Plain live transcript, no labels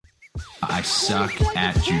I suck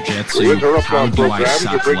at jiu-jitsu. How do I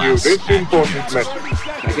suck less at jiu-jitsu? I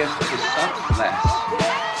guess to suck less.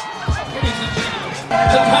 Ladies and gentlemen,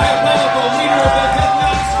 the diabolical leader of the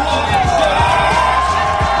Headlock Squad.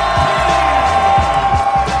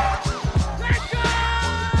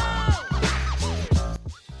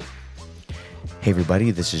 Hey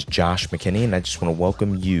everybody, this is Josh McKinney, and I just want to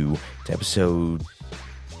welcome you to episode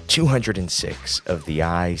 206 of the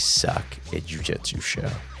I Suck at Jiu-Jitsu show.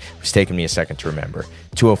 It's taken me a second to remember.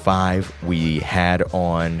 205, we had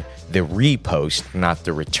on the repost, not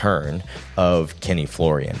the return, of Kenny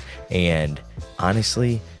Florian. And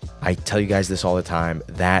honestly, I tell you guys this all the time,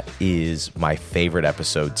 that is my favorite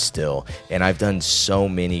episode still. And I've done so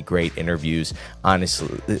many great interviews.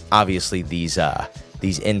 Honestly, obviously these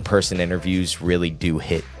in-person interviews really do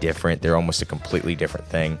hit different. They're almost a completely different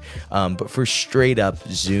thing. But for straight up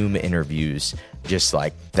Zoom interviews, just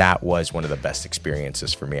like that was one of the best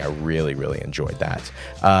experiences for me. I really, really enjoyed that.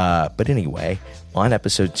 But anyway, on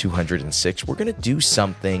episode 206, we're going to do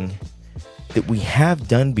something that we have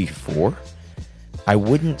done before. I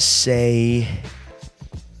wouldn't say...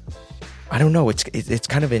 I don't know. It's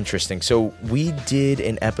kind of interesting. So we did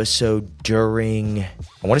an episode during,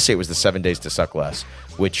 I want to say it was the 7 Days to Suck Less,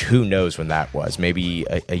 which who knows when that was, maybe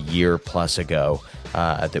a year plus ago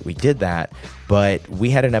that we did that. But we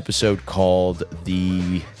had an episode called I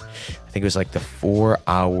think it was like the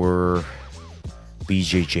 4-hour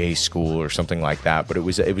BJJ school or something like that, but it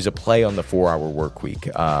was a play on the 4-hour work week,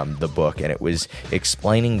 the book, and it was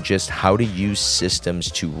explaining just how to use systems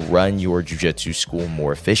to run your jiu-jitsu school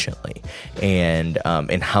more efficiently, and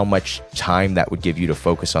how much time that would give you to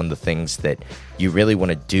focus on the things that you really want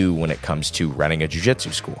to do when it comes to running a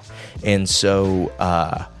jiu-jitsu school. And so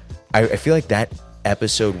I feel like that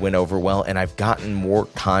episode went over well, and I've gotten more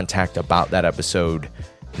contact about that episode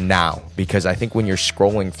now, because I think when you're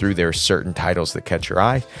scrolling through, there are certain titles that catch your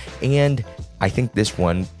eye, and I think this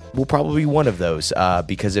one will probably be one of those,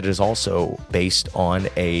 because it is also based on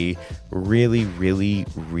a really, really,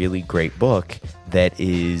 really great book that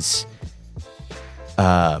is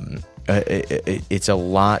it's a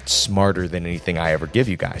lot smarter than anything I ever give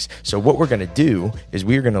you guys. So what we're going to do is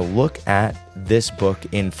we're going to look at this book,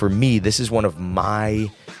 and for me, this is one of my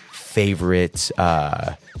favorite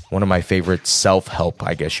self-help,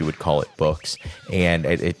 I guess you would call it, books, and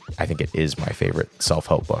I think it is my favorite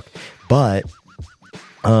self-help book. But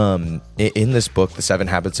in this book, The 7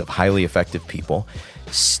 Habits of Highly Effective People,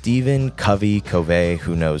 Stephen Covey,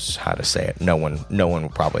 who knows how to say it? No one will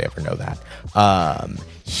probably ever know that.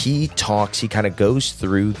 He kind of goes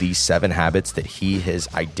through these 7 habits that he has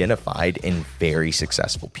identified in very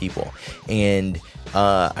successful people. And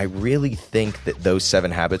I really think that those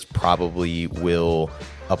 7 habits probably will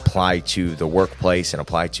apply to the workplace and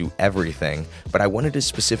apply to everything, but I wanted to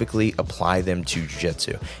specifically apply them to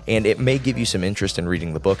jiu-jitsu. And it may give you some interest in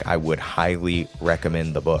reading the book. I would highly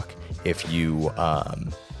recommend the book if you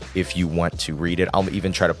want to read it. I'll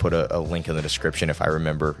even try to put a link in the description if I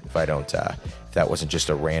remember, if that wasn't just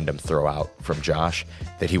a random throw out from Josh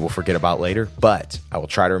that he will forget about later. But I will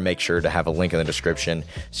try to make sure to have a link in the description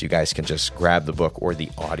so you guys can just grab the book or the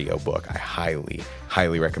audiobook. I highly,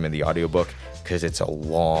 highly recommend the audiobook because it's a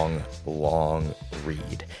long, long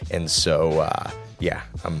read. And so,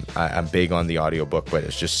 I'm big on the audiobook, but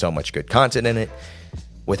there's just so much good content in it.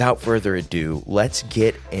 Without further ado, let's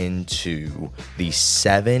get into the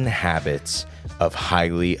 7 habits of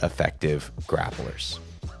highly effective grapplers.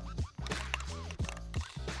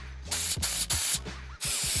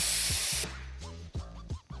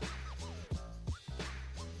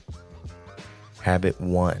 Habit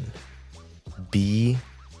 1, be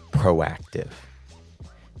proactive.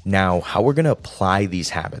 Now, how we're going to apply these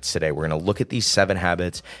habits today, we're going to look at these 7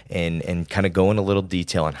 habits and kind of go in a little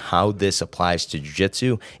detail on how this applies to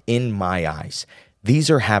jiu-jitsu in my eyes. These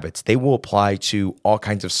are habits. They will apply to all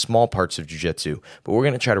kinds of small parts of jiu-jitsu, but we're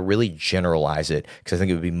going to try to really generalize it because I think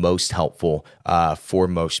it would be most helpful for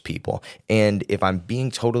most people. And if I'm being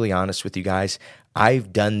totally honest with you guys,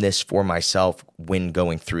 I've done this for myself when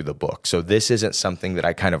going through the book. So this isn't something that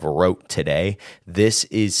I kind of wrote today. This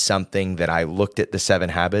is something that I looked at the 7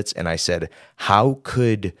 habits and I said, how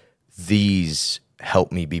could these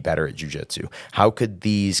help me be better at jiu-jitsu? How could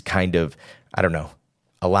these kind of,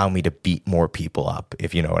 allow me to beat more people up,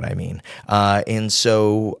 if you know what I mean? And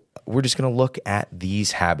so we're just going to look at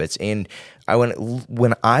these habits. And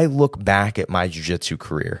when I look back at my jiu-jitsu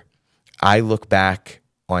career, I look back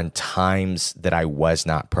on times that I was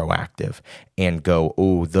not proactive and go,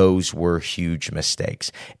 oh, those were huge mistakes.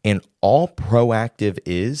 And all proactive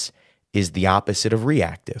is the opposite of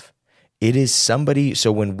reactive. It is somebody,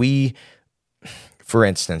 so when we, for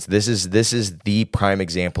instance, this is the prime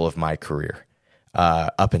example of my career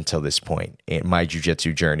up until this point, in my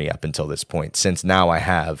jiu-jitsu journey up until this point, since now I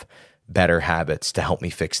have better habits to help me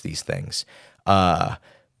fix these things.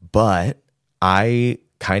 But I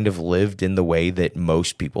kind of lived in the way that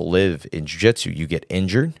most people live in jiu-jitsu. You get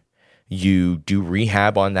injured, you do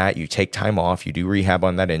rehab on that, you take time off, you do rehab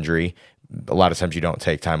on that injury. A lot of times you don't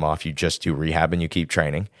take time off, you just do rehab and you keep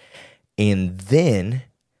training. And then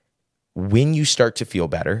when you start to feel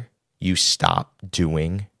better, you stop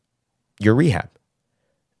doing your rehab.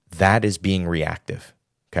 That is being reactive,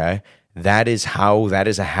 okay? That is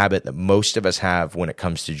a habit that most of us have when it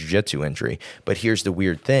comes to jiu-jitsu injury. But here's the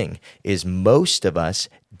weird thing, is most of us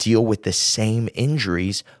deal with the same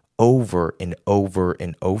injuries over and over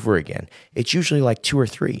and over again. It's usually like 2 or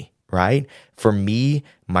 3, right? For me,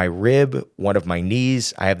 my rib, one of my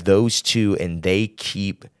knees, I have those 2, and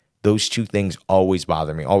those 2 things always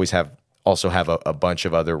bother me. Also have a bunch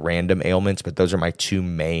of other random ailments, but those are my 2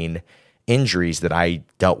 main injuries that I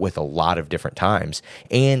dealt with a lot of different times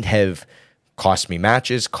and have cost me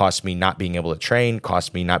matches, cost me not being able to train,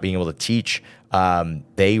 cost me not being able to teach.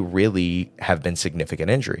 They really have been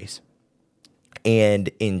significant injuries.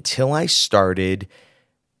 And until I started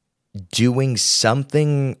doing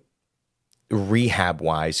something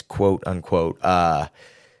rehab-wise, quote unquote,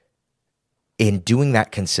 and doing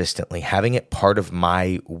that consistently, having it part of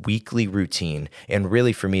my weekly routine, and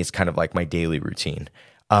really for me, it's kind of like my daily routine,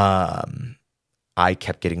 I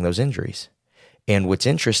kept getting those injuries. And what's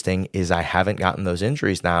interesting is I haven't gotten those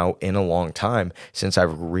injuries now in a long time since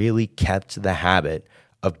I've really kept the habit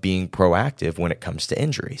of being proactive when it comes to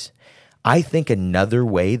injuries. I think another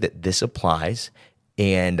way that this applies,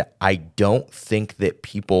 and I don't think that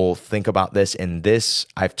people think about this, and this,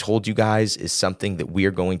 I've told you guys, is something that we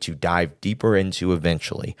are going to dive deeper into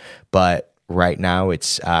eventually. But right now,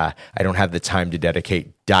 I don't have the time to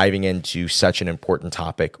dedicate diving into such an important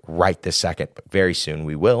topic right this second, but very soon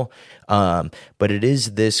we will. But it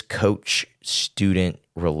is this coach-student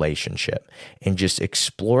relationship and just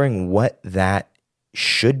exploring what that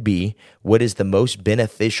should be, what is the most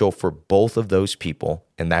beneficial for both of those people.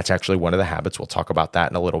 And that's actually one of the habits. We'll talk about that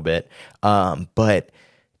in a little bit. But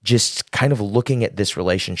just kind of looking at this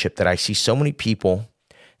relationship that I see so many people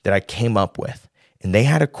that I came up with, and they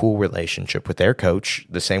had a cool relationship with their coach,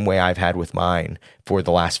 the same way I've had with mine for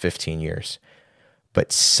the last 15 years.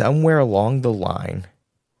 But somewhere along the line,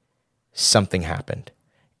 something happened.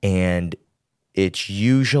 And it's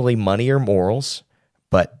usually money or morals,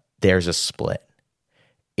 but there's a split.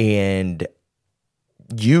 And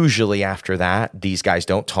usually after that, these guys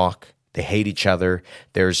don't talk. They hate each other.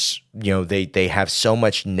 There's, they have so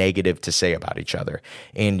much negative to say about each other.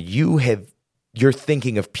 And you're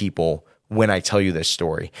thinking of people when I tell you this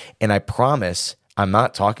story. And I promise I'm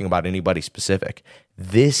not talking about anybody specific.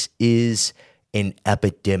 This is an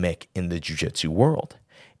epidemic in the jiu-jitsu world.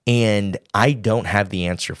 And I don't have the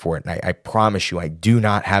answer for it. And I promise you, I do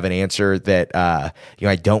not have an answer that,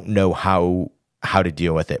 I don't know how to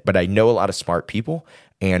deal with it. But I know a lot of smart people.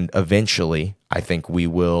 And eventually, I think we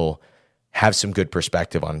will have some good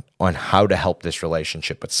perspective on how to help this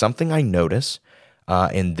relationship. But something I notice,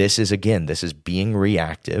 and this is being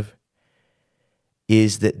reactive,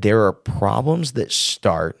 is that there are problems that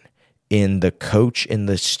start in the coach and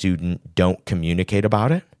the student don't communicate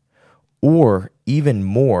about it, or even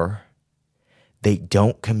more, they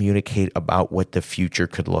don't communicate about what the future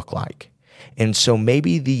could look like. And so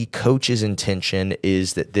maybe the coach's intention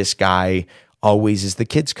is that this guy always is the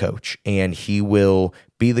kids coach and he will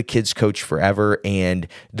be the kids coach forever. And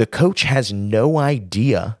the coach has no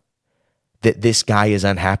idea that this guy is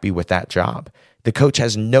unhappy with that job. The coach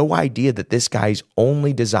has no idea that this guy's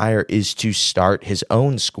only desire is to start his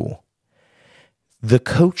own school. The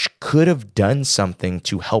coach could have done something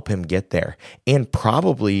to help him get there, and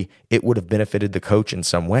probably it would have benefited the coach in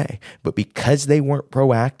some way. But because they weren't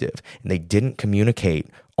proactive and they didn't communicate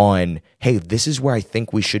on, hey, this is where I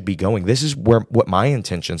think we should be going, this is what my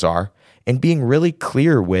intentions are, and being really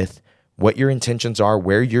clear with what your intentions are,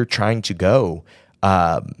 where you're trying to go,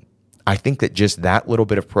 I think that just that little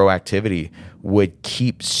bit of proactivity would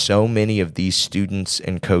keep so many of these students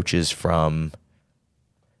and coaches from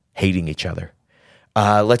hating each other.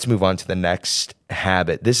 Let's move on to the next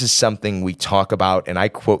habit. This is something we talk about, and I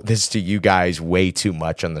quote this to you guys way too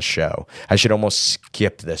much on the show. I should almost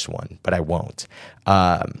skip this one, but I won't.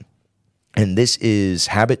 And this is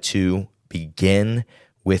habit 2, begin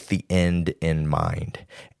with the end in mind.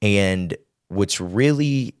 And what's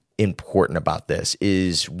really important about this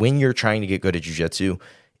is when you're trying to get good at jiu-jitsu,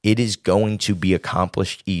 it is going to be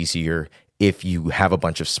accomplished easier if you have a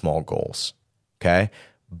bunch of small goals, okay?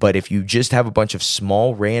 But if you just have a bunch of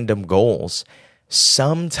small random goals,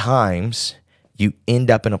 sometimes you end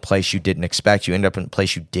up in a place you didn't expect. You end up in a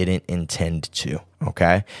place you didn't intend to,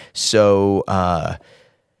 okay? So,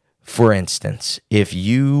 for instance, if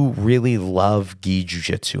you really love gi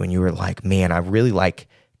jiu-jitsu and you were like, man, I really like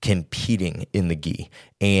competing in the gi,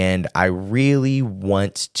 and I really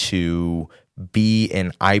want to be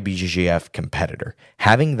an IBJJF competitor,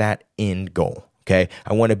 having that end goal, okay?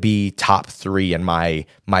 I want to be top 3 in my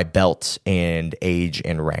belt and age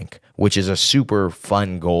and rank, which is a super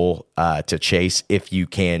fun goal to chase if you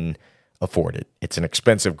can afford it. It's an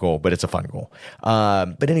expensive goal, but it's a fun goal.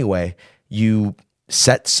 But anyway, you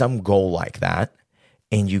set some goal like that,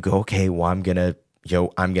 and you go, okay, well, I'm gonna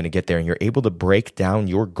get there, and you're able to break down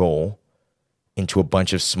your goal into a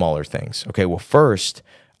bunch of smaller things. Okay, well, first,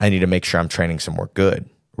 I need to make sure I'm training somewhere good,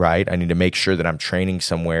 right? I need to make sure that I'm training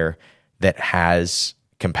somewhere that has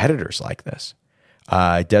competitors like this.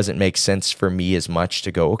 It doesn't make sense for me as much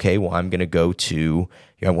to go, okay, well, I'm going to go to,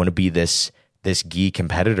 I want to be this gi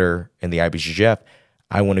competitor in the IBJJF.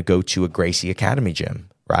 I want to go to a Gracie Academy gym,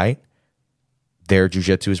 right? Their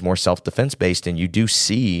jiu-jitsu is more self-defense based, and you do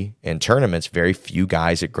see in tournaments very few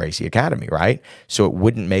guys at Gracie Academy, right? So it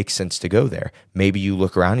wouldn't make sense to go there. Maybe you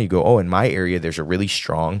look around and you go, oh, in my area, there's a really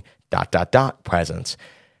strong ... presence.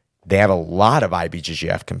 They have a lot of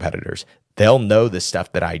IBJJF competitors. They'll know the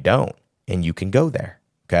stuff that I don't, and you can go there,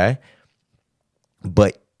 okay?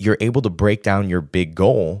 But you're able to break down your big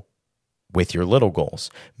goal with your little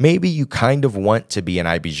goals. Maybe you kind of want to be an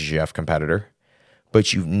IBJJF competitor,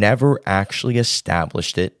 but you've never actually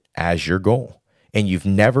established it as your goal. And you've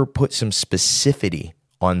never put some specificity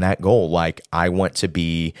on that goal. Like, I want to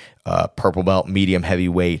be a purple belt, medium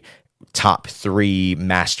heavyweight, top 3,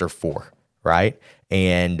 master 4, right?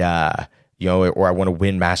 And, or I want to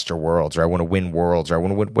win master worlds, or I want to win worlds, or I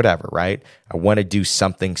want to win whatever, right? I want to do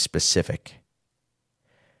something specific.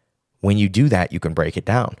 When you do that, you can break it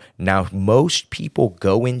down. Now, most people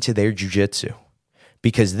go into their jiu-jitsu,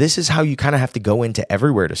 because this is how you kind of have to go into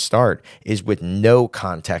everywhere to start, is with no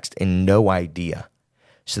context and no idea.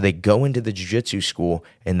 So they go into the jiu-jitsu school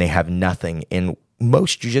and they have nothing. And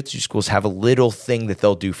most jiu-jitsu schools have a little thing that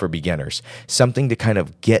they'll do for beginners, something to kind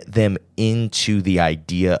of get them into the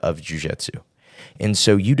idea of jiu-jitsu. And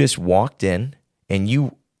so you just walked in, and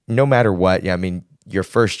you, no matter what, your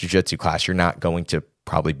first jiu-jitsu class, you're not going to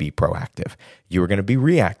probably be proactive. You are going to be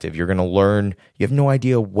reactive. You're going to learn. You have no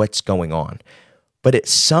idea what's going on. But at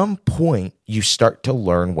some point, you start to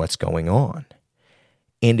learn what's going on.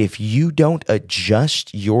 And if you don't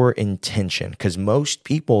adjust your intention, because most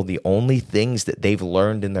people, the only things that they've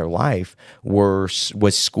learned in their life was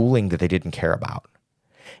schooling that they didn't care about.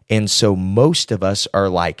 And so most of us are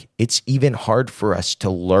like, it's even hard for us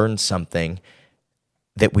to learn something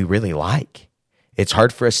that we really like. It's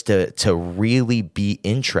hard for us to really be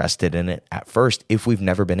interested in it at first if we've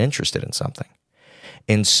never been interested in something.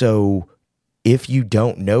 And so if you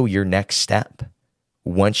don't know your next step,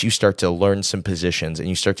 once you start to learn some positions and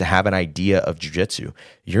you start to have an idea of jiu-jitsu,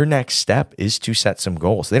 your next step is to set some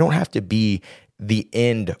goals. They don't have to be the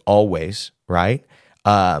end always, right?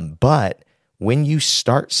 But when you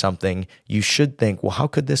start something, you should think, well, how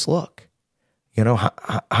could this look?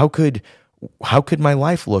 How could my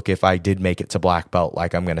life look if I did make it to black belt,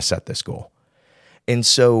 like I'm going to set this goal? And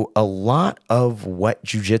so a lot of what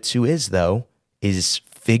jiu-jitsu is, though, is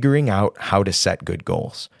figuring out how to set good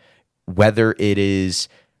goals. Whether it is,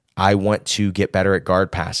 I want to get better at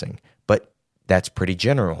guard passing, but that's pretty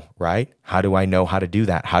general, right? How do I know how to do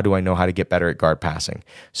that? How do I know how to get better at guard passing?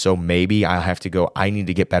 So maybe I'll have to go, I need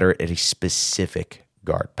to get better at a specific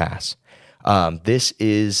guard pass. This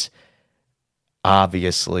is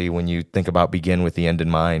obviously, when you think about begin with the end in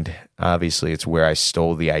mind, obviously it's where I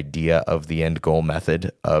stole the idea of the end goal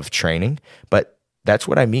method of training, but that's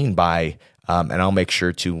what I mean by and I'll make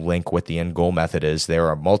sure to link what the end goal method is. There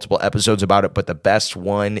are multiple episodes about it, but the best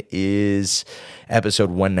one is episode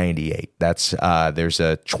 198. There's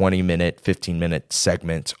a 20-minute, 15-minute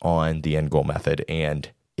segment on the end goal method. And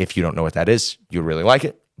if you don't know what that is, you'll really like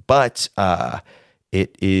it. But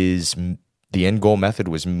it is, the end goal method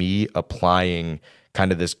was me applying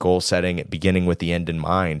kind of this goal setting, beginning with the end in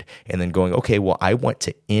mind, and then going, okay, well, I want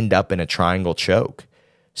to end up in a triangle choke.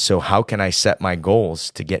 So how can I set my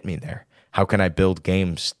goals to get me there? How can I build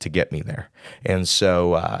games to get me there? And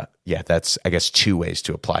so, that's, I guess, 2 ways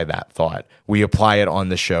to apply that thought. We apply it on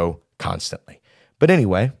the show constantly. But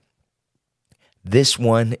anyway, this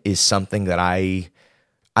one is something that I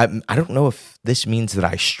don't know if this means that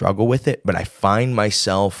I struggle with it, but I find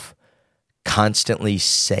myself constantly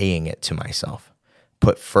saying it to myself.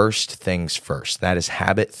 Put first things first. That is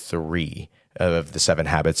habit 3 of the 7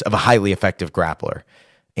 habits of a highly effective grappler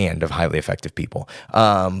and of highly effective people.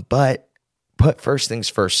 But put first things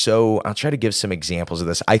first. So I'll try to give some examples of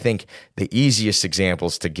this. I think the easiest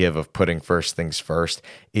examples to give of putting first things first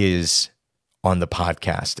is on the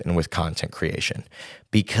podcast and with content creation.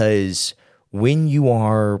 Because when you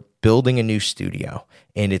are building a new studio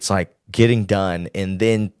and it's like getting done, and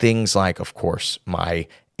then things like, of course, my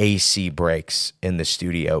AC breaks in the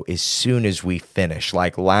studio as soon as we finish.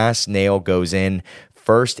 Like last nail goes in,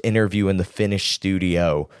 first interview in the finished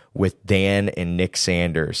studio with Dan and Nick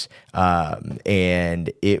Sanders.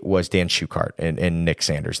 And it was Dan Shukart and Nick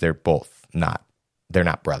Sanders. They're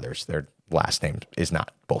not brothers. Their last name is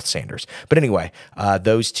not both Sanders. But anyway,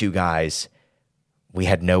 those two guys, we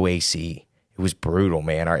had no AC. It was brutal,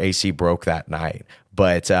 man. Our AC broke that night.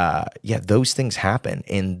 But yeah, those things happen.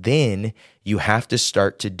 And then you have to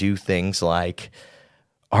start to do things like,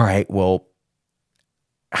 all right, well,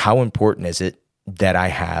 how important is it that I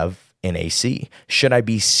have an AC? Should I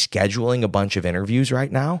be scheduling a bunch of interviews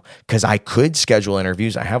right now? Because I could schedule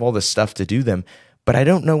interviews. I have all this stuff to do them, but I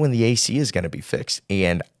don't know when the AC is going to be fixed.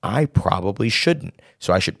 And I probably shouldn't.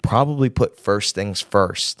 So I should probably put first things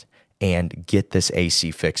first and get this AC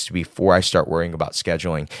fixed before I start worrying about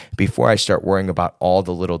scheduling, before I start worrying about all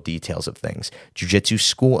the little details of things. Jiu-Jitsu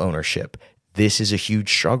school ownership. This is a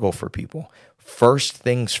huge struggle for people. First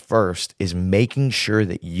things first is making sure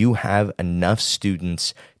that you have enough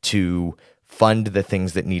students to fund the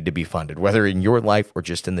things that need to be funded, whether in your life or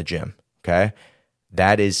just in the gym, okay?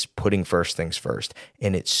 That is putting first things first.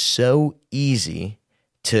 And it's so easy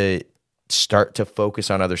to start to focus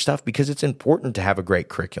on other stuff because it's important to have a great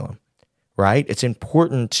curriculum, right? It's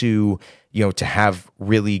important to have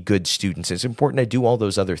really good students. It's important to do all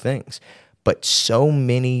those other things. But so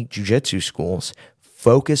many jiu-jitsu schools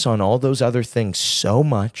focus on all those other things so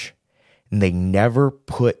much, and they never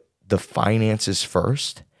put the finances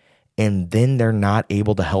first, and then they're not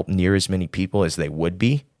able to help near as many people as they would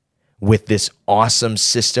be with this awesome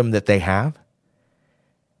system that they have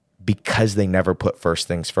because they never put first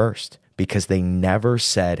things first, because they never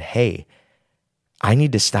said, hey, I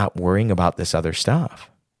need to stop worrying about this other stuff.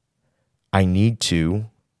 I need to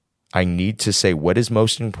say what is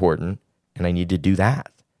most important, and I need to do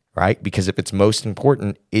that, right? Because if it's most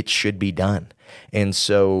important, it should be done. And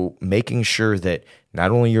so making sure that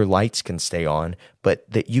not only your lights can stay on, but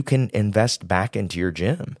that you can invest back into your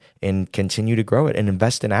gym and continue to grow it and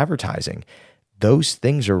invest in advertising. Those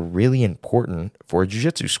things are really important for a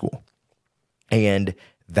jiu-jitsu school. And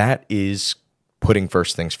that is putting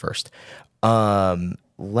first things first.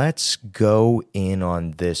 Let's go in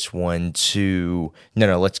on this one to,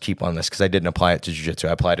 let's keep on this because I didn't apply it to jiu-jitsu.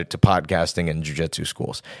 I applied it to podcasting and jiu-jitsu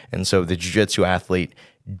schools. And so the jiu-jitsu athlete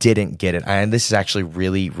didn't get it. And this is actually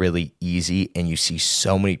really, really easy. And you see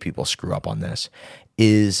so many people screw up on this,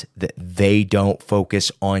 is that they don't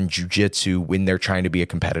focus on jiu-jitsu when they're trying to be a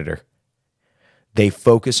competitor. They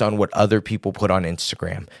focus on what other people put on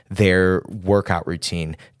Instagram, their workout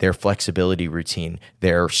routine, their flexibility routine,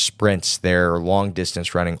 their sprints, their long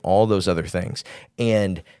distance running, all those other things.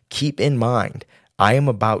 And keep in mind, I am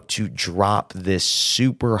about to drop this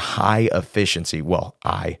super high efficiency. Well,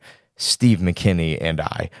 Steve McKinney and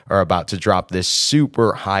I are about to drop this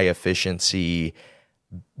super high efficiency,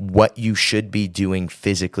 what you should be doing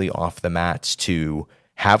physically off the mats to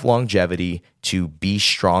have longevity, to be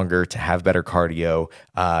stronger, to have better cardio,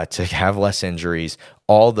 to have less injuries,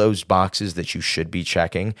 all those boxes that you should be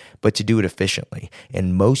checking, but to do it efficiently.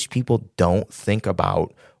 And most people don't think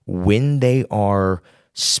about when they are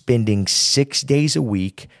spending 6 days a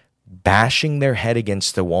week bashing their head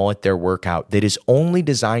against the wall at their workout that is only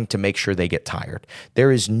designed to make sure they get tired.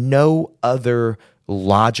 There is no other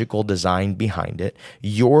logical design behind it.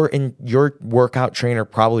 Your workout trainer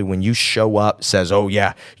probably, when you show up, says, oh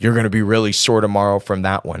yeah, you're going to be really sore tomorrow from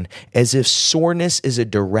that one, as if soreness is a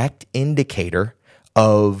direct indicator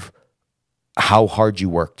of how hard you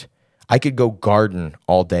worked. I could go garden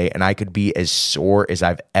all day and I could be as sore as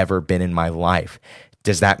I've ever been in my life.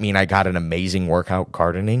 Does that mean I got an amazing workout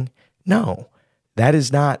gardening? No, that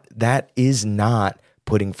is not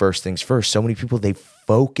putting first things first. So many people, they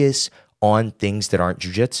focus on things that aren't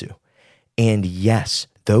jiu-jitsu. And yes,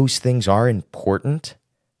 those things are important,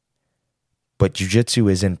 but jiu-jitsu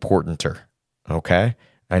is importanter, okay?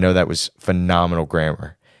 I know that was phenomenal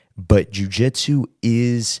grammar, but jiu-jitsu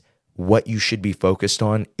is what you should be focused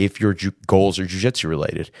on if your goals are jiu-jitsu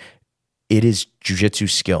related. It is jiu-jitsu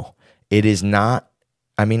skill. It is not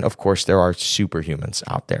I mean, of course, there are superhumans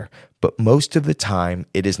out there, but most of the time,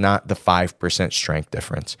 it is not the 5% strength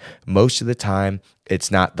difference. Most of the time,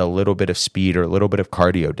 it's not the little bit of speed or a little bit of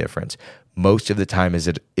cardio difference. Most of the time,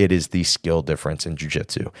 it is the skill difference in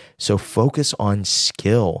jiu-jitsu. So focus on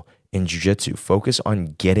skill in jiu-jitsu. Focus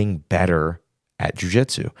on getting better at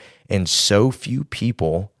jiu-jitsu. And so few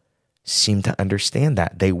people seem to understand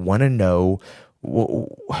that. They want to know,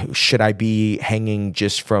 should I be hanging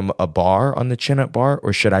just from a bar on the chin-up bar,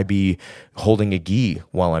 or should I be holding a gi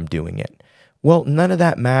while I'm doing it? Well, none of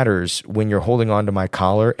that matters when you're holding onto my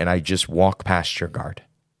collar and I just walk past your guard,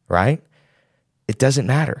 right? It doesn't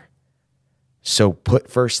matter. So put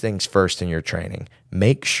first things first in your training.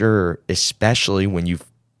 Make sure, especially when you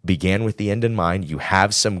began with the end in mind, you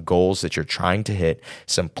have some goals that you're trying to hit,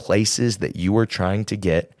 some places that you are trying to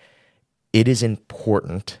get. It is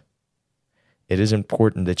important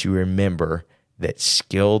that you remember that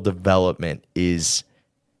skill development is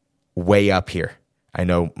way up here. I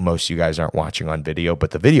know most of you guys aren't watching on video,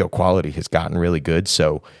 but the video quality has gotten really good,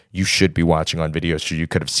 so you should be watching on video, so you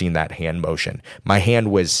could have seen that hand motion. My hand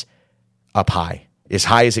was up high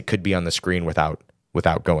as it could be on the screen without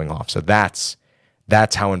going off. So that's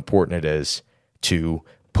how important it is to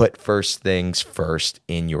put first things first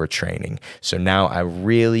in your training. So now I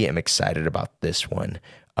really am excited about this one.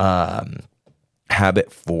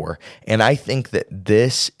 Habit 4. And I think that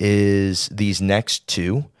these next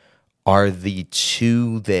two are the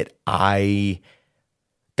two that I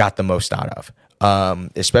got the most out of.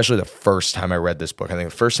 Especially the first time I read this book. I think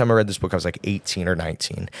the first time I read this book, I was like 18 or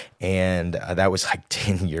 19. And that was like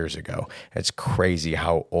 10 years ago. It's crazy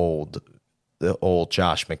how old the old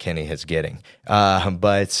Josh McKinney is getting.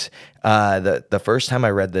 But the first time I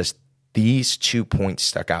read this, these 2 points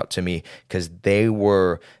stuck out to me because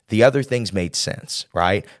the other things made sense,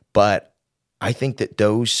 right? But I think that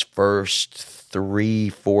those first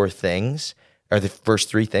 3-4 things, or the first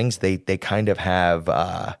 3 things, they kind of have,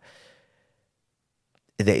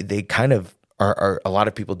 they kind of are, a lot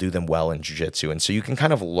of people do them well in jiu-jitsu. And so you can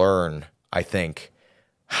kind of learn, I think,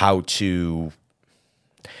 how to,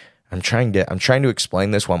 I'm trying to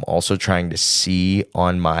explain this while I'm also trying to see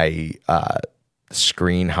on my,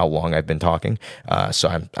 screen how long I've been talking.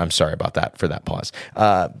 So I'm sorry about that for that pause.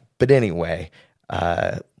 But anyway,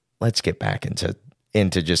 let's get back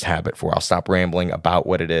into just habit 4. I'll stop rambling about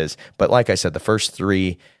what it is. But like I said, the first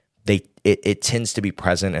 3, it tends to be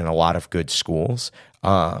present in a lot of good schools.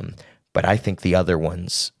 But I think the other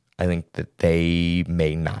ones, I think that they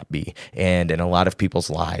may not be, and in a lot of people's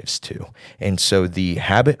lives too. And so the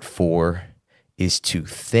habit 4 is to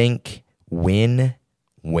think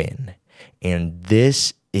win-win. And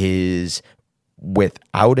this is,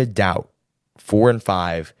 without a doubt, 4 and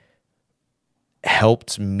 5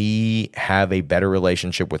 helped me have a better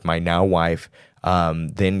relationship with my now wife,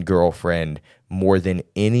 then girlfriend, more than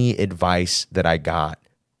any advice that I got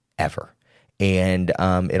ever. And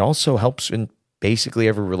it also helps in basically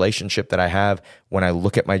every relationship that I have when I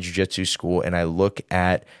look at my jiu-jitsu school and I look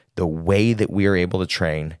at the way that we are able to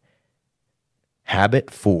train.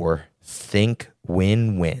 Habit 4, think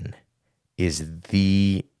win-win, is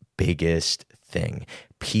the biggest thing.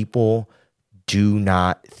 People do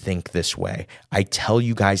not think this way. I tell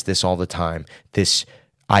you guys this all the time. This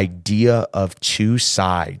idea of 2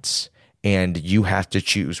 sides, and you have to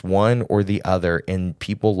choose one or the other, and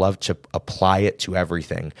people love to apply it to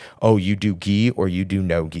everything. Oh, you do gi or you do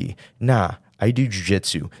no gi. Nah, I do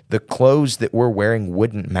jiu-jitsu. The clothes that we're wearing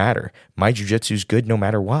wouldn't matter. My jiu-jitsu is good no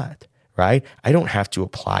matter what. Right? I don't have to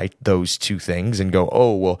apply those 2 things and go,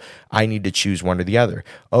 oh, well, I need to choose one or the other.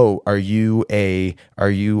 Oh, are you a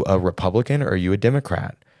Republican or are you a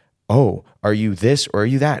Democrat? Oh, are you this or are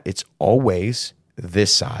you that? It's always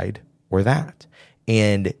this side or that.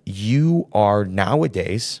 And you are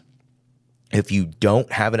nowadays, if you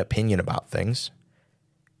don't have an opinion about things,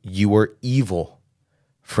 you are evil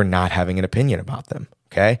for not having an opinion about them.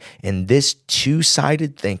 Okay. And this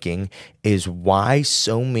 2-sided thinking is why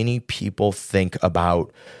so many people think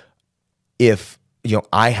about, if,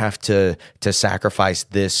 I have to sacrifice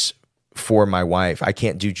this for my wife. I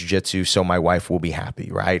can't do jiu-jitsu, so my wife will be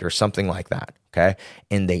happy, right? Or something like that. Okay.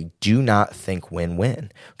 And they do not think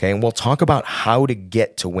win-win. Okay. And we'll talk about how to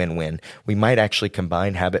get to win-win. We might actually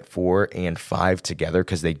combine habit 4 and 5 together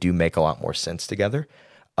because they do make a lot more sense together.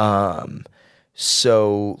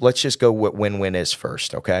 So let's just go what win-win is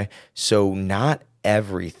first, okay? So not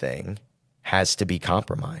everything has to be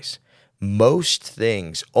compromise. Most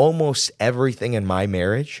things, almost everything in my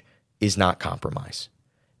marriage is not compromise.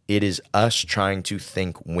 It is us trying to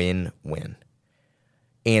think win-win.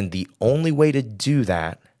 And the only way to do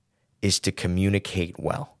that is to communicate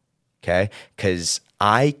well, okay? Because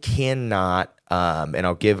I cannot, and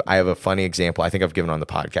I have a funny example. I think I've given on the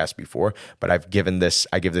podcast before, but I give this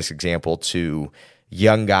example to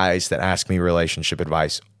young guys that ask me relationship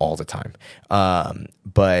advice all the time.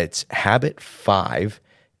 But habit 5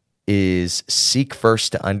 is seek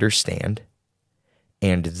first to understand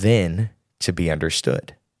and then to be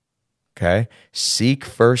understood. Okay? Seek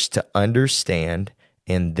first to understand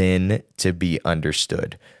and then to be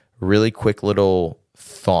understood. Really quick little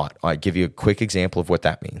thought. I'll give you a quick example of what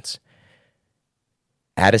that means.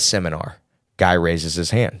 At a seminar, guy raises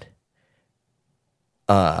his hand.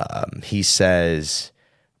 He says,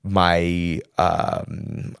 I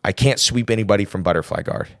can't sweep anybody from butterfly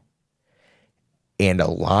guard. And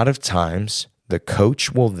a lot of times, the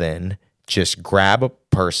coach will then just grab a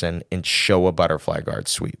person and show a butterfly guard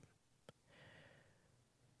sweep.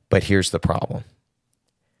 But here's the problem.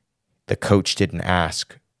 The coach didn't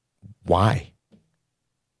ask, why?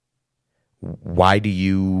 Why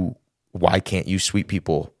can't you sweep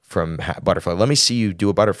people from butterfly? Let me see you do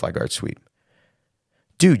a butterfly guard sweep.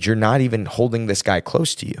 Dude, you're not even holding this guy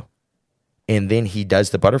close to you. And then he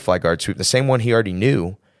does the butterfly guard sweep, the same one he already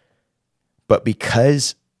knew. But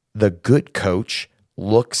because the good coach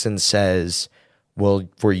looks and says, well,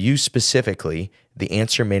 for you specifically, the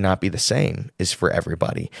answer may not be the same as for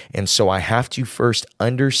everybody. And so I have to first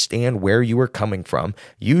understand where you are coming from.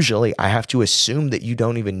 Usually I have to assume that you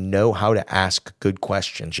don't even know how to ask good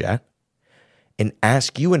questions yet, and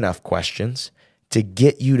ask you enough questions to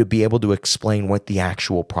get you to be able to explain what the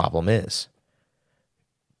actual problem is.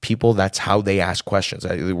 People, that's how they ask questions.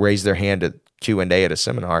 They raise their hand at Q&A at a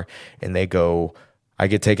seminar and they go, I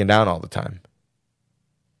get taken down all the time.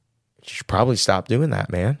 You should probably stop doing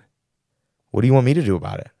that, man. What do you want me to do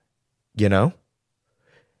about it? You know?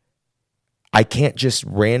 I can't just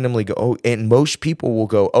randomly go, oh, and most people will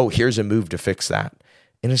go, oh, here's a move to fix that.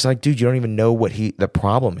 And it's like, dude, you don't even know what the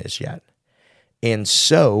problem is yet. And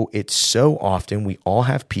so it's so often we all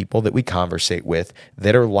have people that we conversate with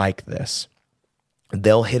that are like this.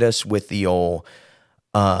 They'll hit us with the old,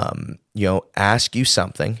 ask you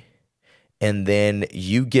something, and then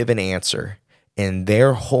you give an answer. And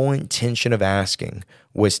their whole intention of asking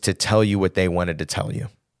was to tell you what they wanted to tell you.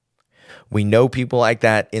 We know people like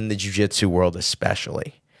that in the jiu-jitsu world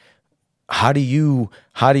especially. How do you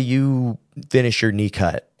finish your knee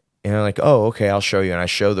cut? And they're like, oh, okay, I'll show you. And I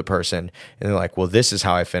show the person, and they're like, well, this is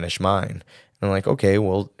how I finish mine. And I'm like, okay,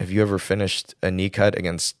 well, have you ever finished a knee cut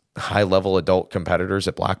against high-level adult competitors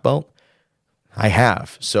at black belt? I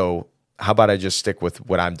have. So how about I just stick with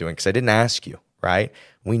what I'm doing? Because I didn't ask you, right?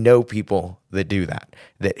 We know people that do that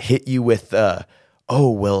hit you with,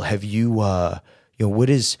 oh, well, have you, what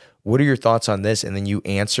are your thoughts on this? And then you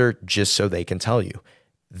answer just so they can tell you.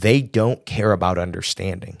 They don't care about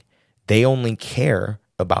understanding. They only care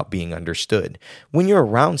about being understood. When you're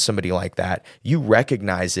around somebody like that, you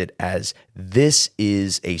recognize it as this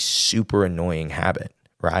is a super annoying habit,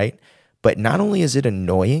 right? But not only is it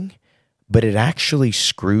annoying, but it actually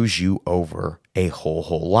screws you over a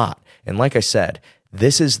whole lot. And like I said,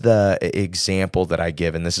 this is the example that I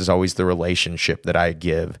give, and this is always the relationship that I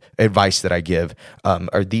give, advice that I give,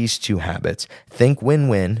 are these two habits. Think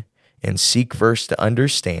win-win and seek first to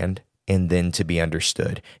understand and then to be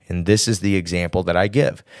understood. And this is the example that I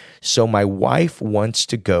give. So my wife wants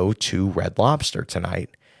to go to Red Lobster tonight,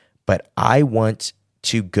 but I want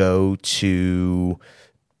to go to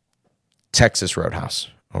Texas Roadhouse,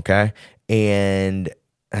 okay? And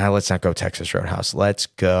let's not go Texas Roadhouse. Let's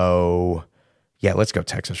go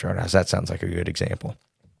Texas Roadhouse. That sounds like a good example.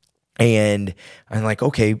 And I'm like,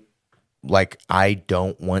 okay, like I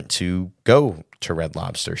don't want to go to Red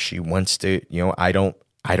Lobster. She wants to, I don't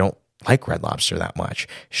like Red Lobster that much.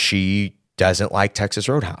 She doesn't like Texas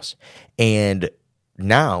Roadhouse. And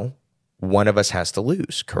now one of us has to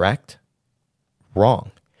lose, correct?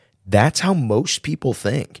 Wrong. That's how most people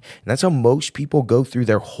think. And that's how most people go through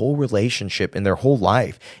their whole relationship and their whole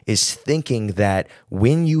life, is thinking that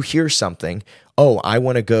when you hear something, oh, I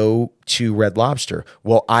want to go to Red Lobster,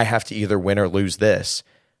 well, I have to either win or lose this.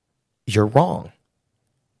 You're wrong.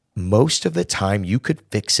 Most of the time, you could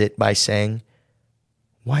fix it by saying,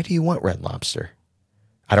 why do you want Red Lobster?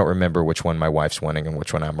 I don't remember which one my wife's wanting and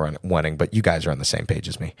which one I'm wanting, but you guys are on the same page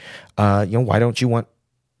as me. Why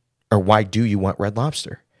do you want Red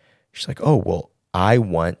Lobster? She's like, oh, well, I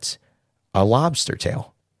want a lobster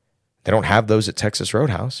tail. They don't have those at Texas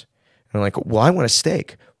Roadhouse. And I'm like, well, I want a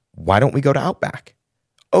steak. Why don't we go to Outback?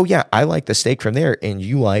 Oh, yeah, I like the steak from there. And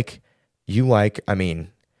you like,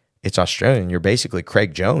 it's Australian. You're basically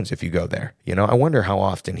Craig Jones if you go there. I wonder how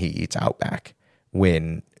often he eats Outback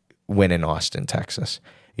when in Austin, Texas.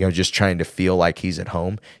 just trying to feel like he's at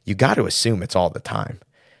home, you got to assume it's all the time.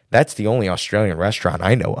 That's the only Australian restaurant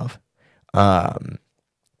I know of.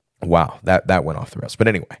 Wow, that went off the rails. But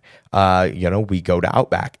anyway, we go to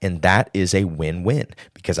Outback, and that is a win-win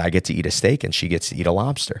because I get to eat a steak and she gets to eat a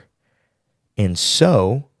lobster. And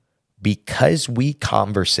so, because we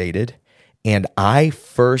conversated and I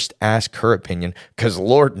first asked her opinion, because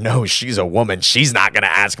Lord knows she's a woman, she's not going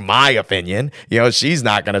to ask my opinion. She's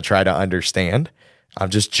not going to try to understand. I'm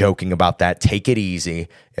just joking about that. Take it easy.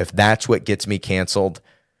 If that's what gets me canceled,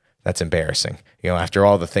 that's embarrassing. After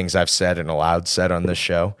all the things I've said and allowed said on this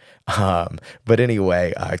show. But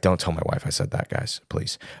anyway, don't tell my wife I said that, guys,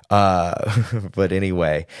 please. But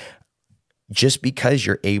anyway, just because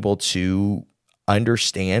you're able to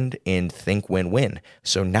understand and think win-win.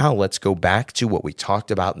 So now let's go back to what we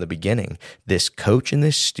talked about in the beginning. This coach and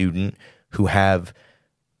this student who have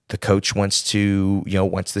the coach wants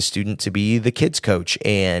the student to be the kid's coach,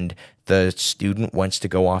 and the student wants to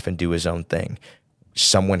go off and do his own thing.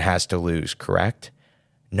 Someone has to lose, correct?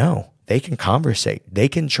 No, they can conversate. They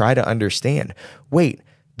can try to understand. Wait,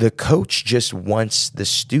 the coach just wants the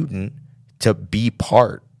student to be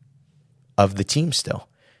part of the team still.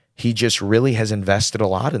 He just really has invested a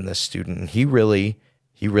lot in this student, and he really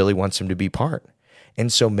wants him to be part.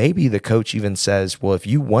 And so maybe the coach even says, well, if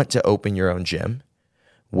you want to open your own gym,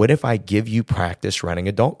 what if I give you practice running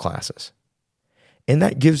adult classes? And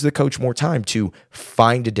that gives the coach more time to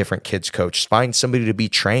find a different kids coach, find somebody to be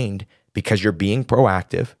trained because you're being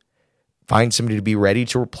proactive, find somebody to be ready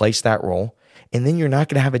to replace that role. And then you're not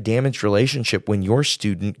going to have a damaged relationship when your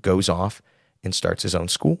student goes off and starts his own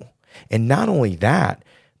school. And not only that,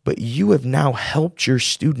 but you have now helped your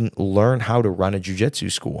student learn how to run a jiu-jitsu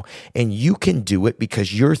school. And you can do it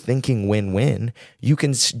because you're thinking win-win. You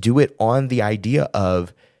can do it on the idea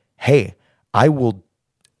of, hey, I will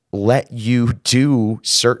let you do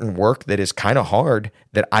certain work that is kind of hard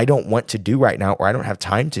that I don't want to do right now or I don't have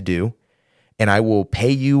time to do. And I will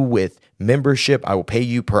pay you with membership. I will pay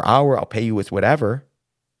you per hour. I'll pay you with whatever.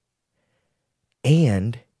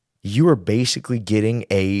 And you are basically getting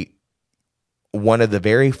one of the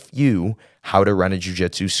very few how to run a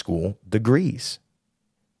jiu-jitsu school degrees,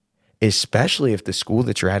 especially if the school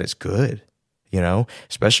that you're at is good,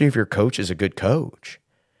 especially if your coach is a good coach.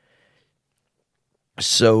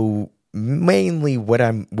 So mainly what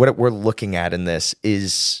we're looking at in this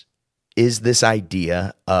is this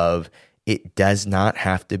idea of it does not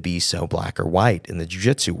have to be so black or white in the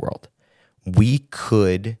jiu-jitsu world. We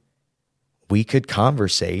could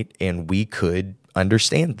conversate and we could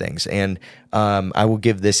understand things. And I will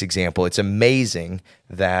give this example. It's amazing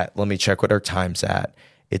that, let me check what our time's at.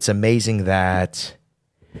 It's amazing that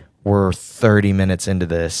we're 30 minutes into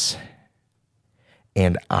this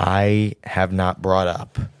and I have not brought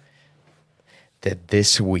up that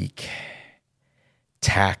this week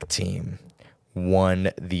TAC team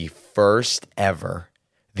won the first ever,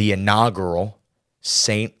 the inaugural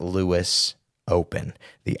St. Louis Open,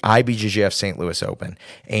 the IBJJF St. Louis Open,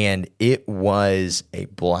 and it was a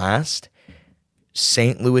blast.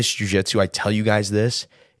 St. Louis Jiu-Jitsu, I tell you guys this,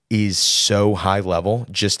 is so high level,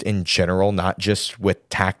 just in general, not just with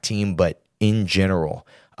TAC team, but in general.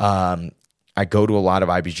 I go to a lot of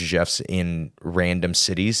IBJJFs in random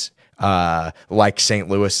cities, like St.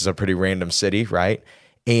 Louis is a pretty random city, right?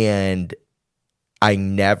 And I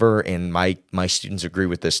never, and my students agree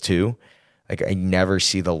with this too, like I never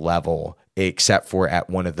see the level except for at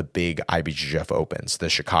one of the big IBJJF Opens, the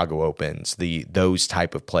Chicago Opens, those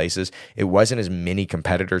type of places. It wasn't as many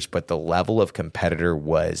competitors, but the level of competitor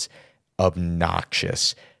was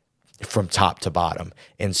obnoxious from top to bottom.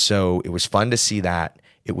 And so it was fun to see that.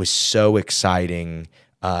 It was so exciting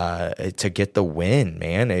to get the win,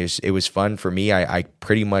 man. It was fun for me. I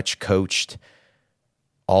pretty much coached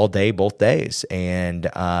all day, both days, and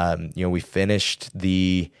we finished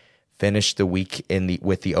the week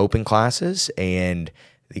with the open classes, and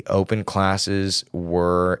the open classes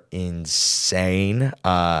were insane.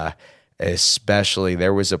 Especially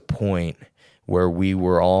there was a point where we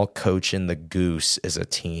were all coaching the Goose as a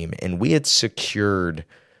team, and we had secured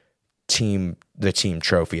the team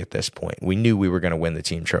trophy at this point. We knew we were going to win the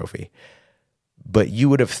team trophy. But you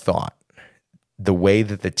would have thought the way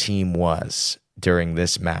that the team was during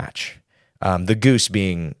this match, the Goose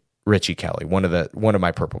being Richie Kelly, one of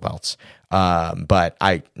my purple belts. But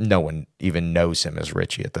no one even knows him as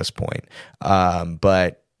Richie at this point.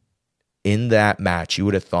 But in that match, you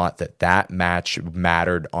would have thought that match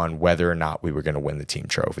mattered on whether or not we were going to win the team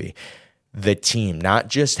trophy. The team, not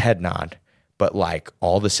just Head Nod, but like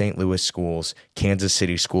all the St. Louis schools, Kansas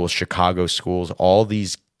City schools, Chicago schools, all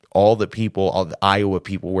the people, all the Iowa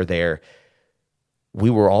people were there. we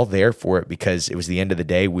were all there for it because it was the end of the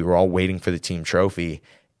day. We were all waiting for the team trophy.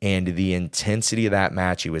 And the intensity of that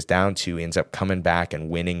match, he was down 2, ends up coming back and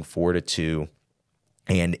winning 4-2.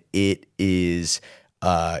 And it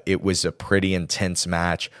was a pretty intense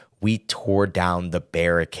match. We tore down the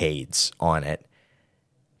barricades on it.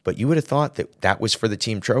 But you would have thought that was for the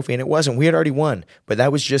team trophy, and it wasn't. We had already won. But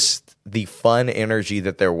that was just the fun energy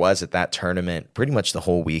that there was at that tournament pretty much the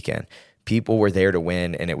whole weekend. People were there to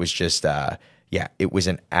win, and it was just, it was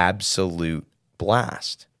an absolute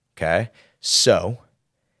blast, okay? So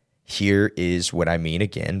here is what I mean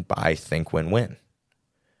again by think win-win.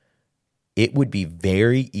 It would be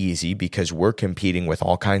very easy because we're competing with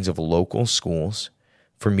all kinds of local schools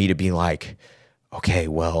for me to be like, okay,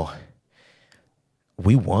 well,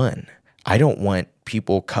 we won. I don't want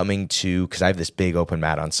people coming to, because I have this big open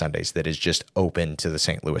mat on Sundays that is just open to the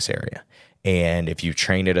St. Louis area. And if you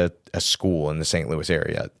train at a school in the St. Louis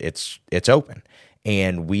area, it's open.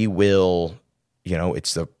 And we will,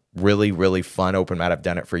 it's the really, really fun open mat. I've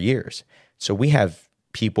done it for years. So we have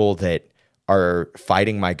people that are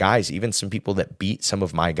fighting my guys, even some people that beat some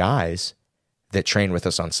of my guys that train with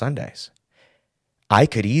us on Sundays. I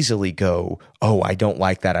could easily go, oh, I don't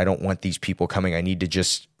like that. I don't want these people coming. I need to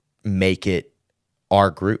just make it our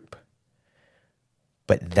group.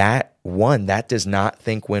 But that does not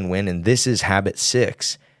think win-win. And this is habit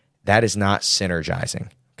 6. That is not synergizing.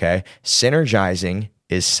 Okay. Synergizing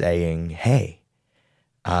is saying, hey,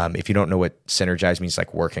 if you don't know what synergize means,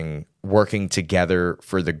 like working together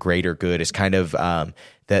for the greater good is kind of,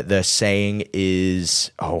 the saying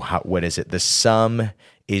is, what is it? The sum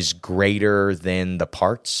is greater than the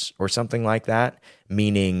parts or something like that,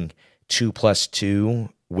 meaning 2 + 2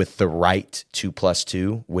 with the right 2 +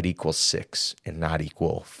 2 would equal 6 and not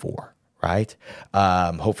equal 4, right?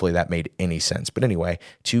 Hopefully that made any sense. But anyway,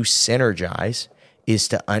 to synergize is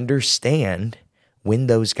to understand when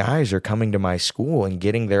those guys are coming to my school and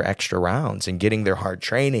getting their extra rounds and getting their hard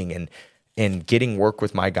training and getting work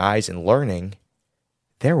with my guys and learning,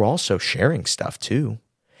 they're also sharing stuff too.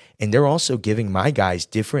 And they're also giving my guys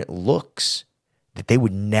different looks that they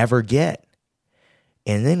would never get.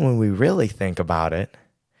 And then when we really think about it,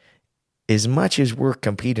 as much as we're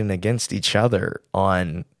competing against each other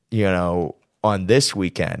on this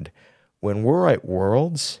weekend, when we're at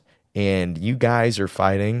Worlds and you guys are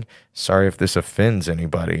fighting, sorry if this offends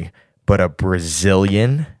anybody, but a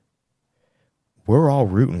Brazilian, we're all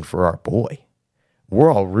rooting for our boy.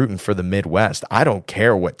 We're all rooting for the Midwest. I don't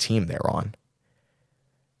care what team they're on.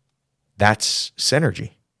 That's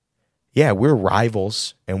synergy. Yeah, we're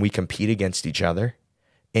rivals and we compete against each other.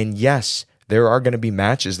 And yes, there are going to be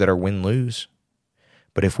matches that are win-lose.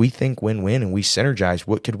 But if we think win-win and we synergize,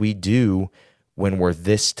 what could we do when we're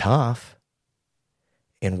this tough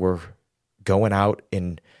and we're going out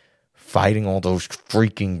and fighting all those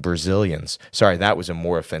freaking Brazilians? Sorry, that was a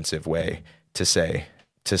more offensive way to say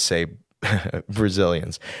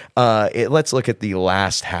Brazilians. Let's look at the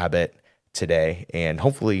last habit today, and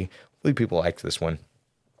hopefully people liked this one.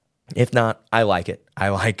 If not, I like it.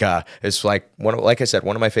 It's like like I said,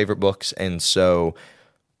 one of my favorite books. And so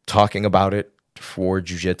talking about it for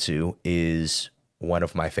jiu-jitsu is one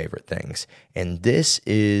of my favorite things. And this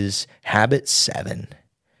is habit 7.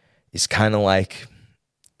 It's kind of like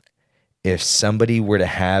if somebody were to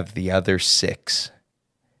have the other 6,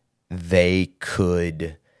 they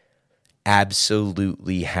could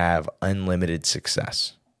absolutely have unlimited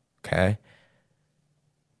success. Okay?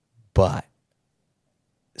 But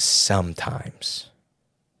sometimes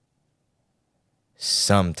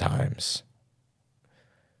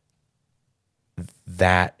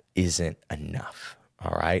that isn't enough,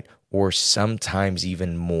 all right? Or sometimes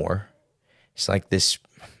even more. It's like this,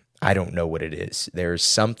 I don't know what it is. There's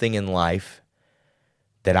something in life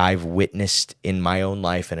that I've witnessed in my own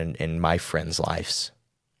life and in my friends' lives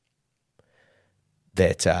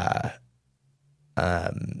that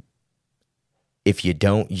if you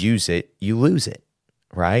don't use it, you lose it,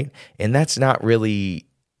 right? And that's not really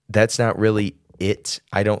it,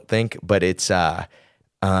 I don't think, but it's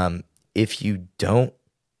if you don't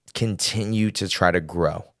continue to try to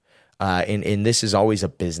grow, and this is always a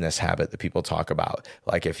business habit that people talk about.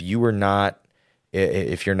 Like if you're not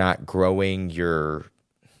growing, you're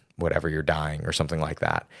dying or something like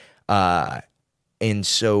that. And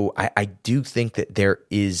so I do think that there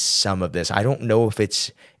is some of this. I don't know if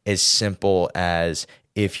it's as simple as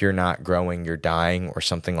if you're not growing, you're dying or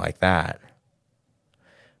something like that.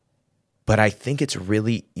 But I think it's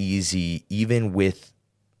really easy, even with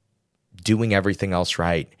doing everything else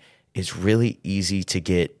right, it's really easy to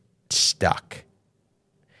get stuck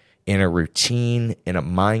in a routine, in a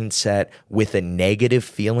mindset with a negative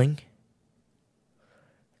feeling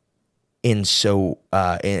And so,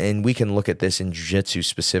 and we can look at this in jiu-jitsu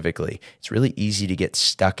specifically. It's really easy to get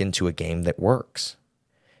stuck into a game that works.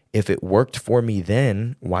 If it worked for me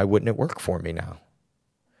then, why wouldn't it work for me now?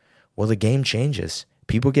 Well, the game changes.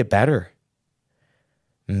 People get better.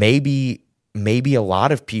 Maybe a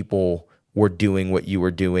lot of people were doing what you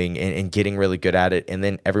were doing and getting really good at it, and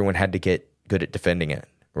then everyone had to get good at defending it,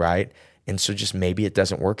 right? And so just maybe it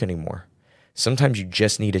doesn't work anymore. Sometimes you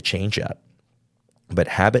just need a change up. But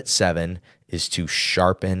habit 7 is to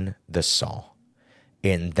sharpen the saw.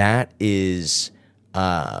 And that is,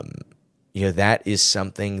 that is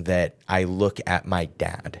something that I look at my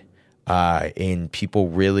dad. And people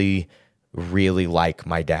really, really like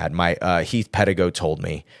my dad. My Heath Pedigo told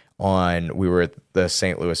me we were at the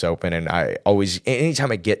St. Louis Open, and I always,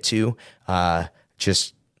 anytime I get to,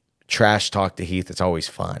 just trash talk to Heath, it's always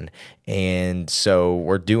fun. And so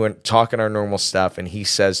we're talking our normal stuff, and he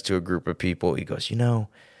says to a group of people, he goes,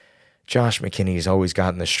 Josh McKinney's always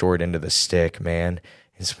gotten the short end of the stick, man.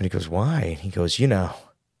 And somebody goes, why? And he goes,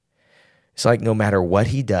 it's like no matter what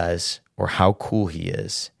he does or how cool he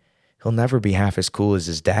is, he'll never be half as cool as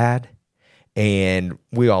his dad. And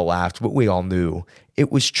we all laughed, but we all knew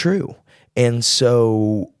it was true. And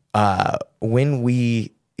so when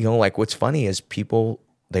we, what's funny is people,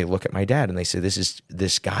 they look at my dad and they say,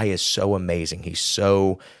 this guy is so amazing. He's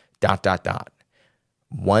so ...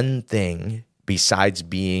 One thing besides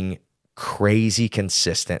being crazy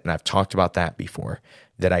consistent, and I've talked about that before,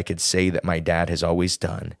 that I could say that my dad has always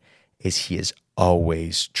done is he has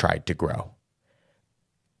always tried to grow.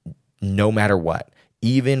 No matter what.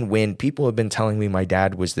 Even when people have been telling me my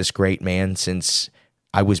dad was this great man since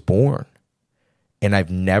I was born. And I've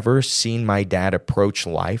never seen my dad approach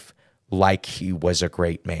life like he was a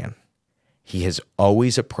great man. He has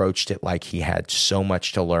always approached it like he had so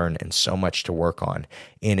much to learn and so much to work on.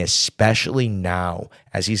 And especially now,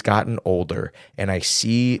 as he's gotten older, and I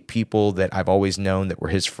see people that I've always known that were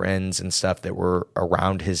his friends and stuff that were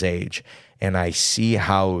around his age, and I see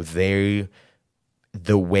how the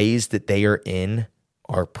ways that they are in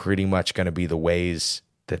are pretty much going to be the ways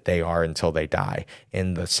that they are until they die.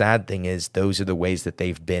 And the sad thing is, those are the ways that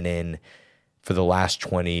they've been in for the last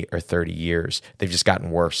 20 or 30 years. They've just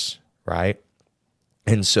gotten worse, right?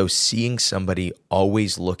 And so seeing somebody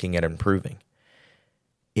always looking at improving,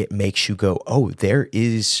 it makes you go, oh, there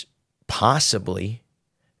is possibly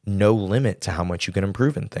no limit to how much you can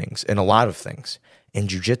improve in things, in a lot of things. And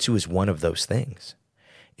jiu-jitsu is one of those things.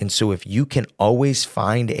 And so if you can always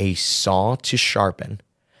find a saw to sharpen,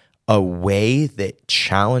 a way that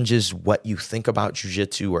challenges what you think about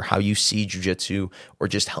jiu-jitsu or how you see jiu-jitsu, or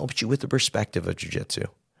just helps you with the perspective of jiu-jitsu,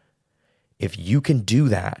 if you can do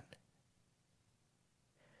that,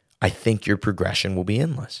 I think your progression will be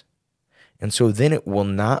endless. And so then it will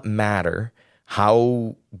not matter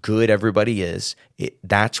how good everybody is.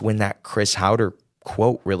 That's when that Chris Howder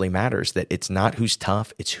quote really matters, that it's not who's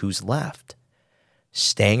tough, it's who's left.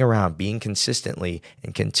 Staying around, being consistently,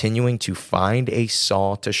 and continuing to find a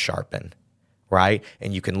saw to sharpen, right?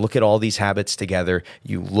 And you can look at all these habits together.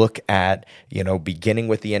 You look at, beginning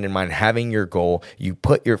with the end in mind, having your goal. You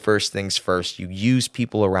put your first things first. You use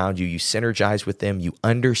people around you. You synergize with them. You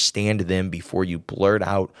understand them before you blurt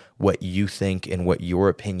out what you think and what your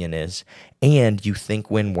opinion is. And you think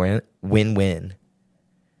win-win.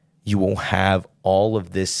 You will have all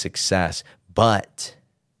of this success, but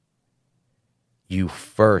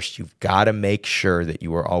you've got to make sure that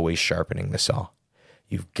you are always sharpening the saw.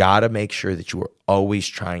 You've got to make sure that you are always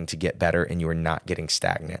trying to get better and you are not getting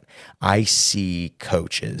stagnant. I see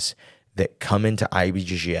coaches that come into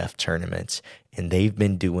IBJJF tournaments and they've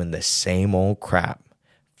been doing the same old crap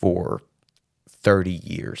for 30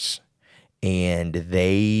 years. And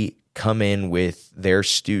they come in with their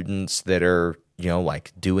students that are,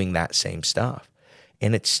 doing that same stuff.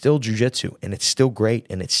 And it's still jiu-jitsu, and it's still great,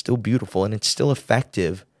 and it's still beautiful, and it's still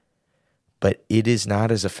effective, but it is not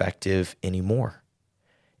as effective anymore.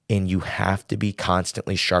 And you have to be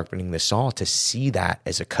constantly sharpening the saw to see that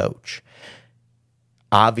as a coach.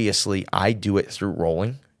 Obviously, I do it through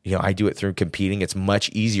rolling. I do it through competing. It's much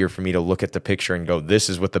easier for me to look at the picture and go, this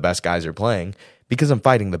is what the best guys are playing, because I'm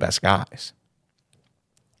fighting the best guys.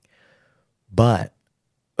 But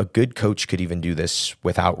a good coach could even do this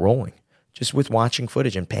without rolling. Just with watching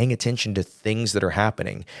footage and paying attention to things that are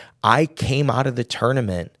happening. I came out of the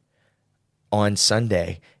tournament on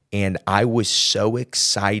Sunday and I was so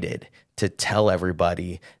excited to tell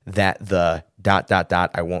everybody that the ...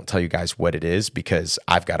 I won't tell you guys what it is because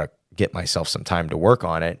I've got to get myself some time to work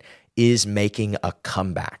on it, is making a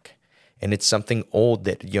comeback. And it's something old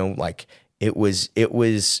that, it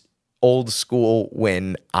was old school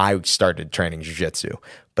when I started training jiu-jitsu,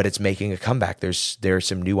 but it's making a comeback. There are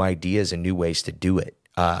some new ideas and new ways to do it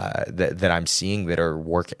that I'm seeing that are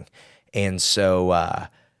working. And so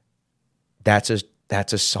that's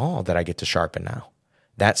a saw that I get to sharpen now.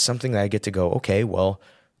 That's something that I get to go, okay, well,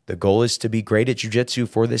 the goal is to be great at jiu-jitsu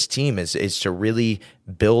for this team, is to really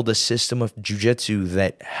build a system of jiu-jitsu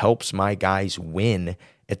that helps my guys win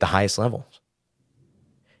at the highest levels.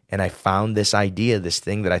 And I found this idea, this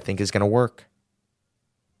thing that I think is going to work.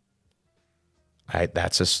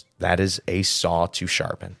 That is a saw to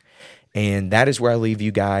sharpen. And that is where I leave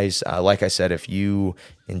you guys. Like I said, if you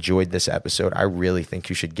enjoyed this episode, I really think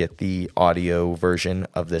you should get the audio version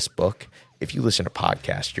of this book. If you listen to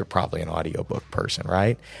podcasts, you're probably an audiobook person,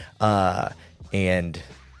 right? And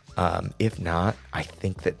if not, I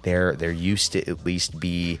think that there used to at least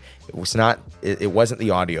be, it wasn't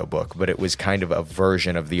the audiobook, but it was kind of a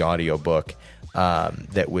version of the audiobook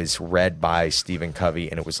that was read by Stephen Covey,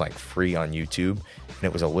 and it was like free on YouTube, and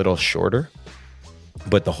it was a little shorter,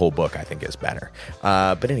 but the whole book I think is better.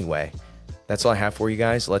 But anyway, that's all I have for you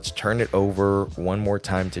guys. Let's turn it over one more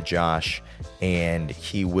time to Josh, and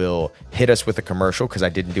he will hit us with a commercial, because I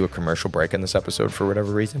didn't do a commercial break in this episode for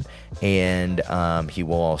whatever reason. And he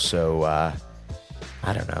will also,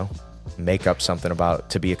 I don't know, make up something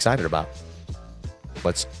to be excited about.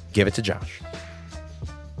 Let's give it to Josh.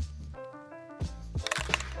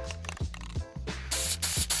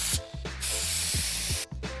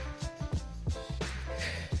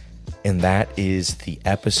 And that is the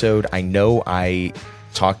episode. I know I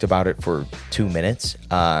talked about it for 2 minutes,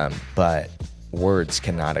 but words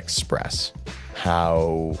cannot express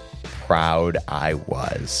how proud I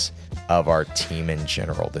was of our team in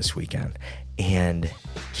general this weekend. And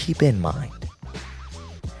keep in mind,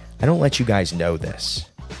 I don't let you guys know this,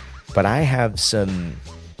 but I have some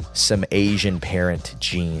Asian parent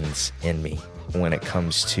genes in me when it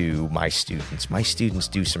comes to my students. My students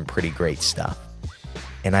do some pretty great stuff,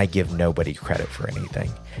 and I give nobody credit for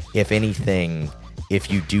anything. If anything,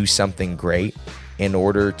 if you do something great, in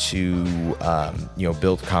order to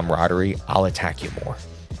build camaraderie, I'll attack you more.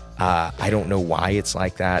 I don't know why it's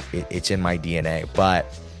like that. It's in my DNA. But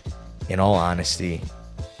in all honesty,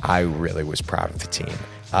 I really was proud of the team.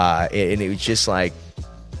 And it was just like,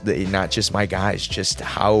 not just my guys, just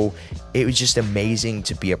how it was just amazing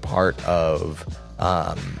to be a part of.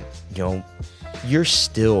 You're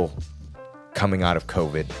still coming out of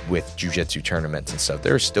COVID with jiu-jitsu tournaments and stuff.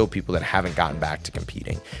 There are still people that haven't gotten back to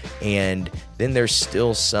competing. And then there's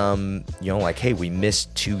still some, like, hey, we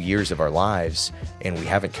missed 2 years of our lives and we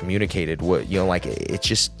haven't communicated. There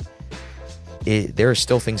are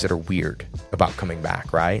still things that are weird about coming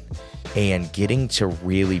back, right? And getting to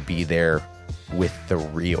really be there with the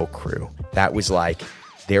real crew. That was like,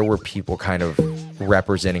 there were people kind of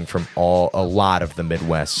representing from a lot of the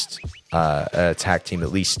Midwest tag team,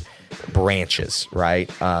 at least branches, right?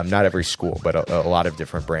 Not every school, but a lot of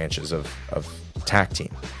different branches of tag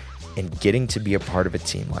team. And getting to be a part of a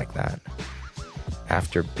team like that,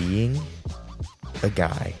 after being a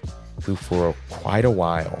guy who for quite a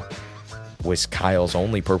while was Kyle's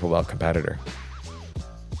only purple belt competitor,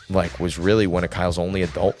 like was really one of Kyle's only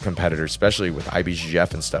adult competitors, especially with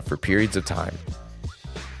IBJJF and stuff, for periods of time.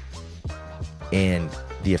 And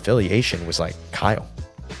the affiliation was like Kyle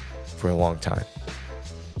for a long time.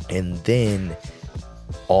 And then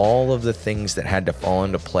all of the things that had to fall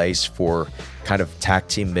into place for kind of Tag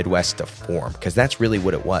Team Midwest to form, because that's really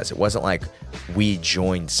what it was. It wasn't like we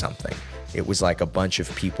joined something. It was like a bunch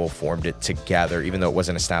of people formed it together, even though it was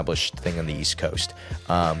an established thing on the East Coast.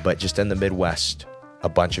 But just in the Midwest, a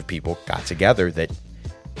bunch of people got together, that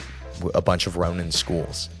a bunch of Ronin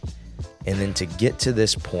schools. And then to get to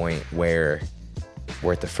this point where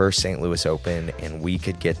we're at the first St. Louis Open and we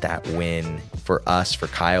could get that win for us, for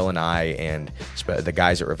Kyle and I, and the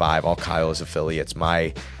guys at Revive, all Kyle's affiliates,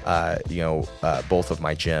 my, both of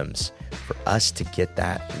my gyms, for us to get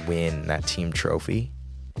that win, that team trophy,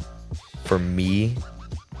 for me,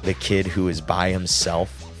 the kid who is by himself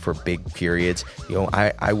for big periods,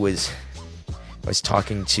 I was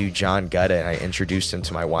talking to John Gutta and I introduced him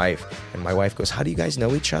to my wife, and my wife goes, "How do you guys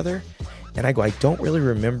know each other?" And I go, "I don't really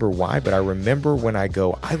remember why, but I remember when I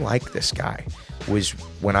go, I like this guy, was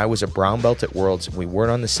when I was a brown belt at Worlds, we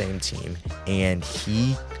weren't on the same team, and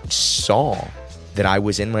he saw that I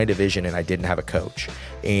was in my division and I didn't have a coach,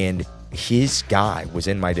 and his guy was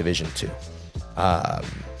in my division too,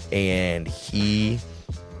 and he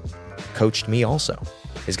coached me also.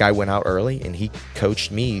 His guy went out early and he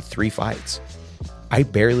coached me 3 fights. I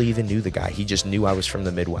barely even knew the guy. He just knew I was from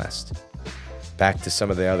the Midwest." Back to some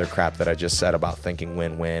of the other crap that I just said about thinking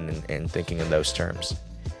win-win and thinking in those terms.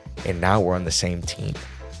 And now we're on the same team.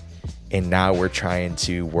 And now we're trying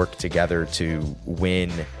to work together to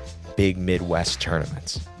win big Midwest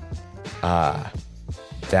tournaments.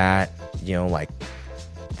 That,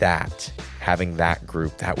 having that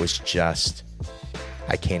group, that was just,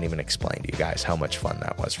 I can't even explain to you guys how much fun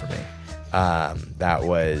that was for me. That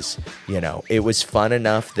was, it was fun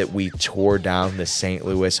enough that we tore down the St.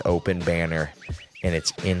 Louis Open banner, and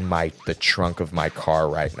it's in the trunk of my car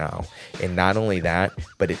right now. And not only that,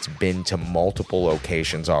 but it's been to multiple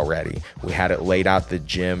locations already. We had it laid out at the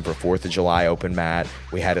gym for 4th of July open mat.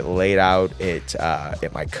 We had it laid out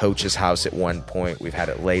at my coach's house at one point. We've had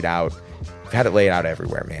it laid out. We've had it laid out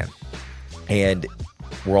everywhere, man. And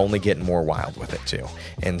we're only getting more wild with it too.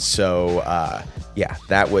 And so,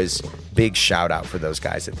 that was big shout out for those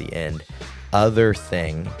guys at the end. Other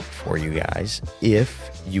thing for you guys,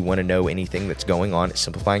 if you want to know anything that's going on at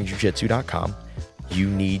simplifyingjujitsu.com, you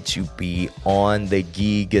need to be on the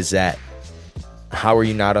Gi Gazette. How are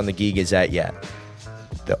you not on the Gi Gazette yet?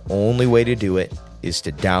 The only way to do it is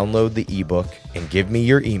to download the ebook and give me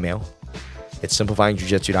your email. It's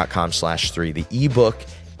simplifyingjujitsu.com/3. The ebook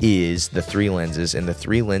is The Three Lenses, and The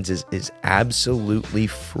Three Lenses is absolutely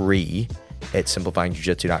free at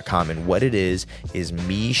simplifyingjujitsu.com. And what it is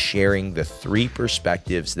me sharing the 3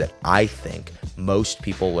 perspectives that I think most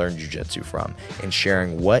people learn jiu-jitsu from, and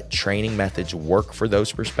sharing what training methods work for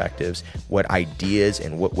those perspectives, what ideas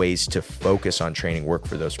and what ways to focus on training work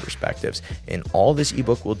for those perspectives. And all this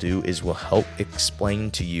ebook will do is will help explain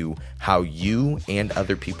to you how you and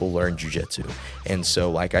other people learn jiu-jitsu. And so,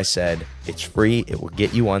 like I said, it's free. It will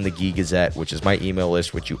get you on the Gi Gazette, which is my email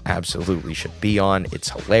list, which you absolutely should be on. It's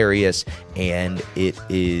hilarious, and it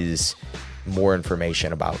is more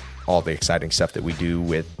information about all the exciting stuff that we do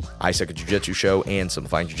with I Suck at Jiu-Jitsu Show and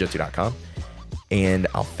SimplifyingJujitsu.com. And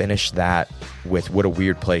I'll finish that with what a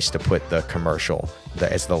weird place to put the commercial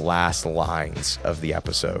as the last lines of the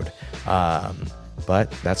episode.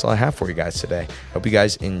 But that's all I have for you guys today. Hope you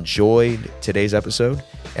guys enjoyed today's episode,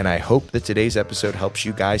 and I hope that today's episode helps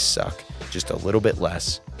you guys suck just a little bit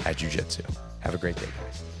less at jiu-jitsu. Have a great day,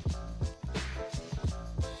 guys.